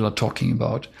those people are talking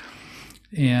about.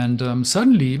 And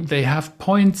suddenly they have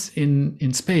points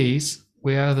in space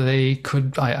where they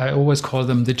could, I always call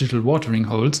them digital watering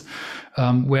holes,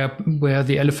 where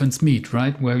the elephants meet,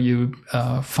 right? Where you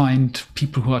find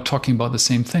people who are talking about the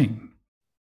same thing.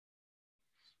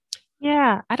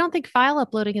 Yeah, I don't think file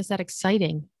uploading is that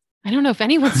exciting. I don't know if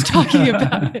anyone's talking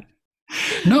about it.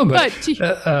 No,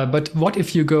 but what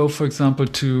if you go, for example,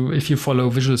 if you follow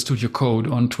Visual Studio Code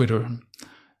on Twitter,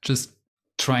 just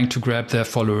trying to grab their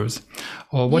followers?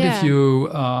 Or what if you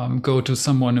go to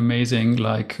someone amazing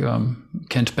like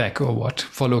Kent Beck, or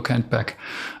follow Kent Beck,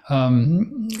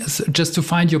 just to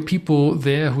find your people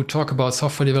there who talk about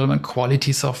software development,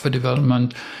 quality software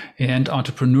development, and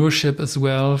entrepreneurship as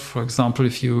well. For example,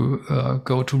 if you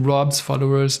go to Rob's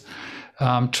followers,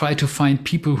 try to find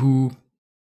people who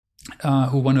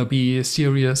want to be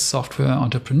serious software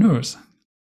entrepreneurs.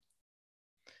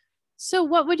 So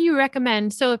what would you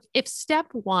recommend? So if step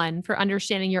one for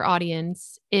understanding your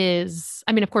audience is,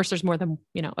 I mean, of course, there's more than,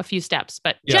 a few steps,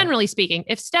 but generally speaking,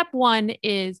 if step one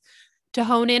is to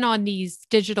hone in on these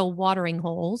digital watering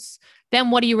holes, then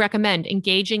what do you recommend?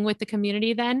 Engaging with the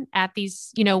community then at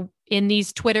these, in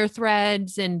these Twitter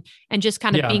threads and just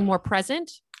kind of being more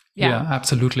present? Yeah,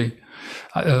 absolutely.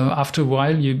 After a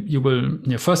while, you will,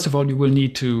 first of all, you will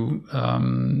need to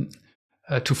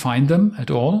find them at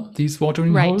all, these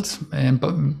watering holes.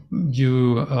 And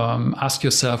you ask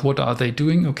yourself, what are they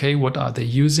doing? Okay, what are they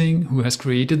using? Who has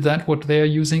created that, what they are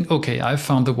using? Okay, I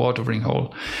found the watering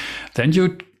hole. Then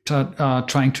you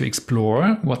trying to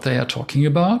explore what they are talking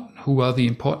about, who are the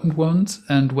important ones,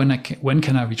 and when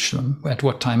can I reach them, at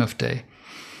what time of day.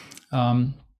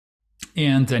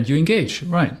 And then you engage,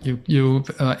 right? You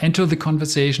enter the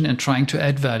conversation and trying to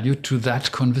add value to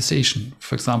that conversation.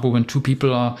 For example, when two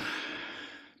people are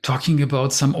talking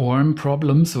about some ORM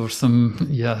problems or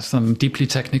some deeply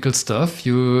technical stuff,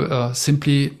 you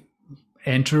simply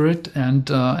enter it and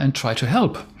try to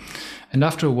help. And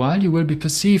after a while, you will be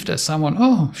perceived as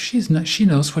someone, she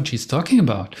knows what she's talking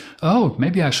about. Oh,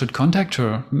 maybe I should contact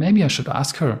her. Maybe I should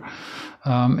ask her.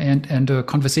 And a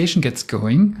conversation gets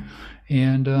going.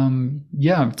 And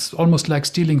it's almost like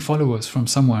stealing followers from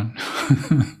someone.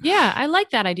 Yeah, I like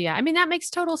that idea. I mean, that makes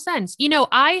total sense.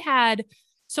 I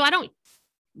don't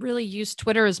really use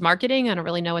Twitter as marketing. I don't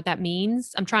really know what that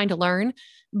means. I'm trying to learn.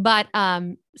 But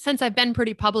since I've been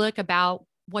pretty public about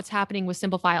what's happening with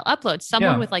simple file uploads,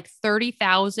 someone with like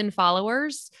 30,000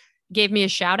 followers gave me a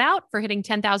shout out for hitting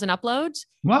 10,000 uploads.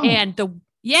 Wow. And the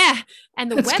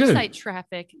That's website good.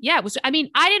 traffic. Yeah, it was, I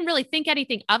didn't really think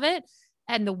anything of it.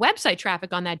 And the website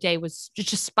traffic on that day was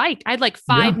just spiked. I had like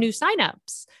 5 new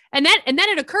signups. And then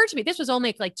it occurred to me, this was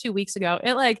only like 2 weeks ago.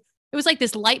 It was like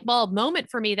this light bulb moment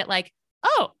for me that like,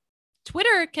 oh,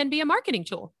 Twitter can be a marketing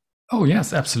tool. Oh,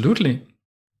 yes, absolutely.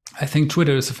 I think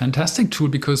Twitter is a fantastic tool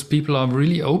because people are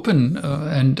really open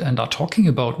and are talking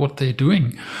about what they're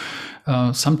doing.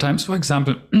 Sometimes, for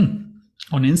example,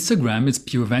 on Instagram, it's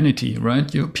pure vanity,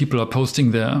 right? People are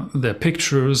posting their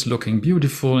pictures, looking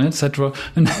beautiful, etc.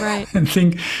 And I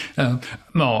think,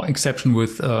 exception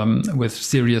with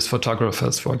serious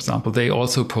photographers, for example, they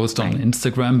also post on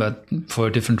Instagram, but for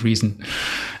a different reason.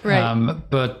 Right.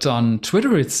 But on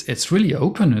Twitter, it's really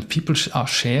open, and people are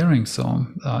sharing. So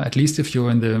at least if you're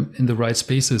in the right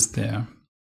spaces there.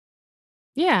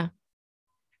 Yeah.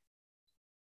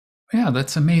 Yeah,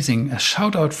 that's amazing. A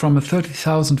shout out from a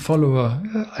 30,000 follower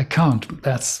account.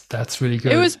 That's really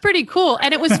good. It was pretty cool.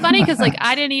 And it was funny because like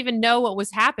I didn't even know what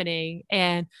was happening.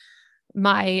 And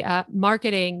my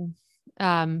marketing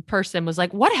person was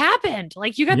like, what happened?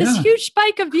 Like you got this huge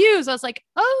spike of views. I was like,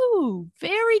 oh,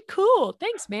 very cool.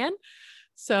 Thanks, man.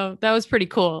 So that was pretty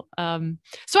cool. So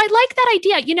I like that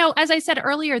idea. You know, as I said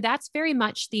earlier, that's very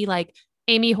much the like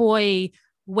Amy Hoy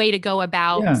way to go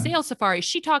about sales safari.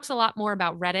 She talks a lot more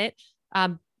about Reddit.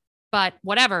 But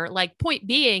whatever, like point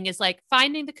being is like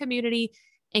finding the community,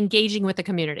 engaging with the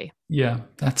community. Yeah,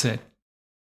 that's it.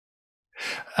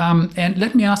 And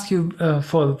let me ask you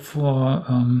for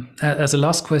as a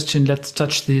last question, let's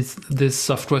touch this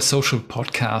Software Social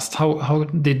podcast. How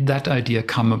did that idea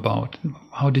come about?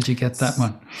 How did you get that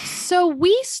one? So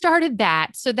we started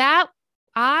that. So that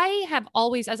I have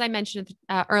always, as I mentioned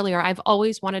earlier, I've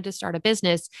always wanted to start a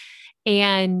business,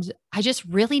 and I just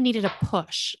really needed a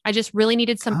push. I just really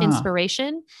needed some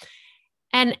inspiration.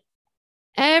 And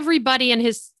everybody and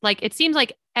his, like, it seems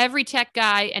like every tech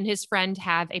guy and his friend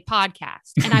have a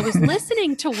podcast. And I was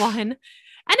listening to one, and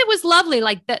it was lovely.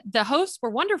 Like the hosts were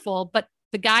wonderful, but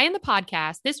the guy in the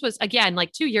podcast, this was again,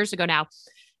 like 2 years ago now,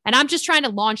 and I'm just trying to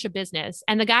launch a business.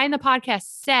 And the guy in the podcast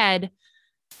said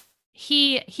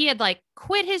he had like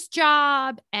quit his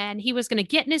job and he was going to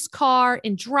get in his car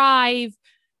and drive,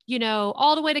 you know,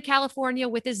 all the way to California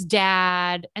with his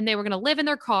dad, and they were going to live in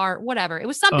their car, whatever. It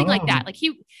was something like that. Like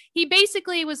he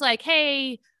basically was like,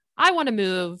 hey, I want to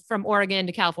move from Oregon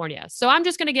to California. So I'm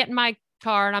just going to get in my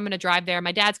car and I'm going to drive there.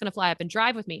 My dad's going to fly up and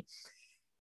drive with me.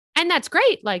 And that's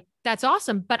great. Like, that's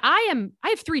awesome. But I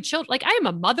have 3 children. Like, I am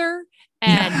a mother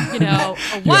and, you know,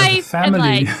 a wife, and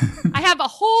like, I have a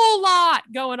whole lot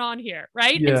going on here.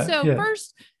 Right. And so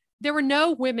first, there were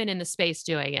no women in the space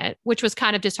doing it, which was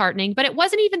kind of disheartening, but it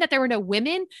wasn't even that there were no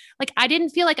women. Like, I didn't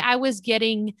feel like I was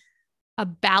getting a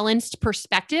balanced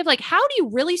perspective. Like, how do you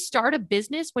really start a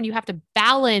business when you have to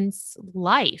balance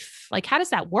life? Like, how does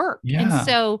that work? Yeah. And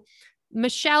so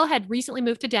Michelle had recently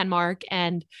moved to Denmark,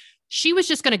 and she was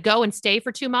just going to go and stay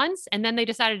for 2 months. And then they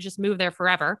decided to just move there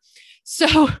forever.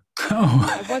 So, so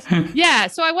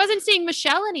I wasn't seeing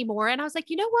Michelle anymore. And I was like,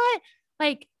 you know what?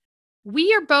 Like,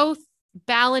 we are both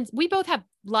balanced. We both have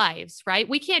lives, right?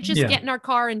 We can't just get in our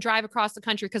car and drive across the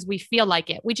country because we feel like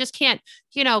it. We just can't,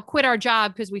 you know, quit our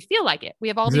job because we feel like it. We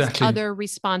have all these other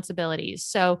responsibilities.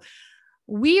 So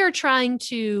we are trying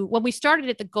to, when we started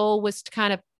it, the goal was to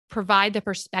kind of provide the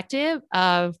perspective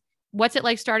of what's it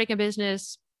like starting a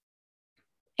business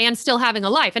and still having a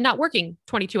life and not working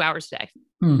 22 hours a day.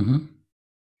 Mm-hmm.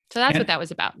 So that's what that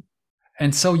was about.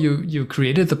 And so you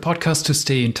created the podcast to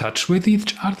stay in touch with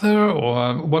each other,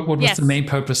 or what was the main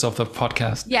purpose of the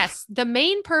podcast? Yes, the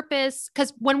main purpose,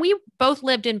 because when we both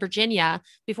lived in Virginia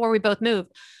before we both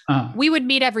moved, we would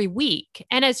meet every week.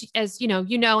 And as you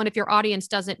know, and if your audience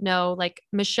doesn't know, like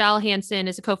Michelle Hansen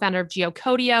is a co-founder of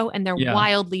Geocodio, and they're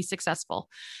wildly successful.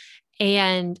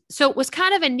 And so it was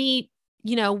kind of a neat,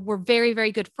 you know, we're very,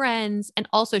 very good friends. And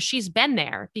also she's been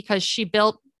there because she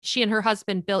and her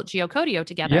husband built Geocodio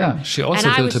together. Yeah, she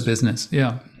also built a business.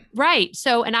 Yeah. Right.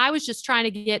 So, and I was just trying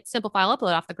to get Simple File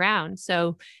Upload off the ground.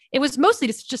 So it was mostly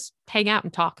just hang out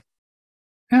and talk.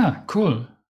 Yeah, cool.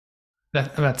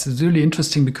 That's really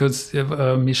interesting because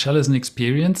Michelle is an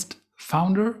experienced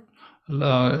founder.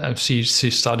 She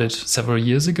started several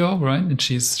years ago, right? And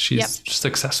she's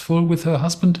successful with her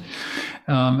husband.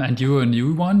 And you're a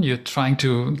new one. You're trying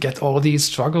to get all these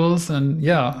struggles, and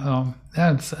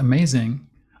it's amazing.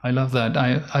 I love that.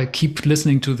 I keep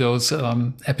listening to those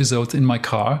episodes in my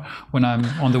car when I'm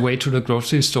on the way to the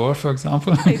grocery store, for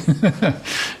example.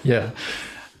 Yeah,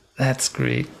 that's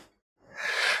great.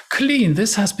 Colleen,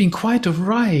 this has been quite a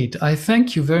ride. I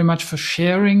thank you very much for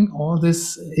sharing all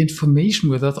this information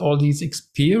with us, all these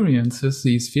experiences,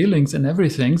 these feelings and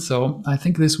everything. So I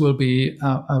think this will be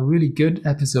a really good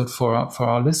episode for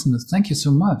our listeners. Thank you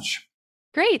so much.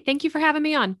 Great. Thank you for having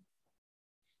me on.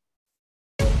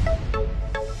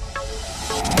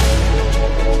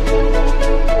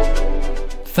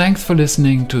 Thanks for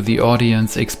listening to the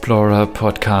Audience Explorer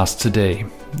podcast today.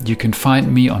 You can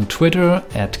find me on Twitter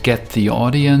at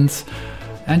 @GetTheAudience,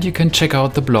 and you can check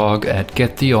out the blog at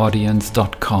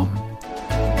gettheaudience.com.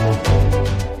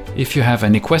 If you have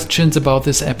any questions about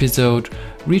this episode,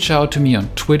 reach out to me on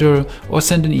Twitter or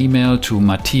send an email to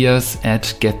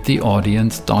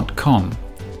matthias@gettheaudience.com.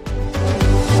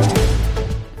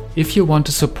 If you want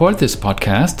to support this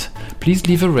podcast, please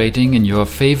leave a rating in your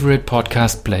favorite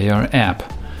podcast player app.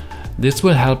 This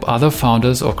will help other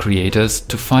founders or creators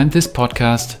to find this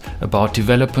podcast about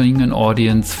developing an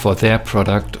audience for their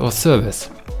product or service.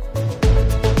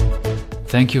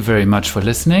 Thank you very much for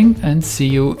listening and see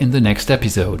you in the next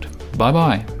episode. Bye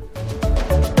bye.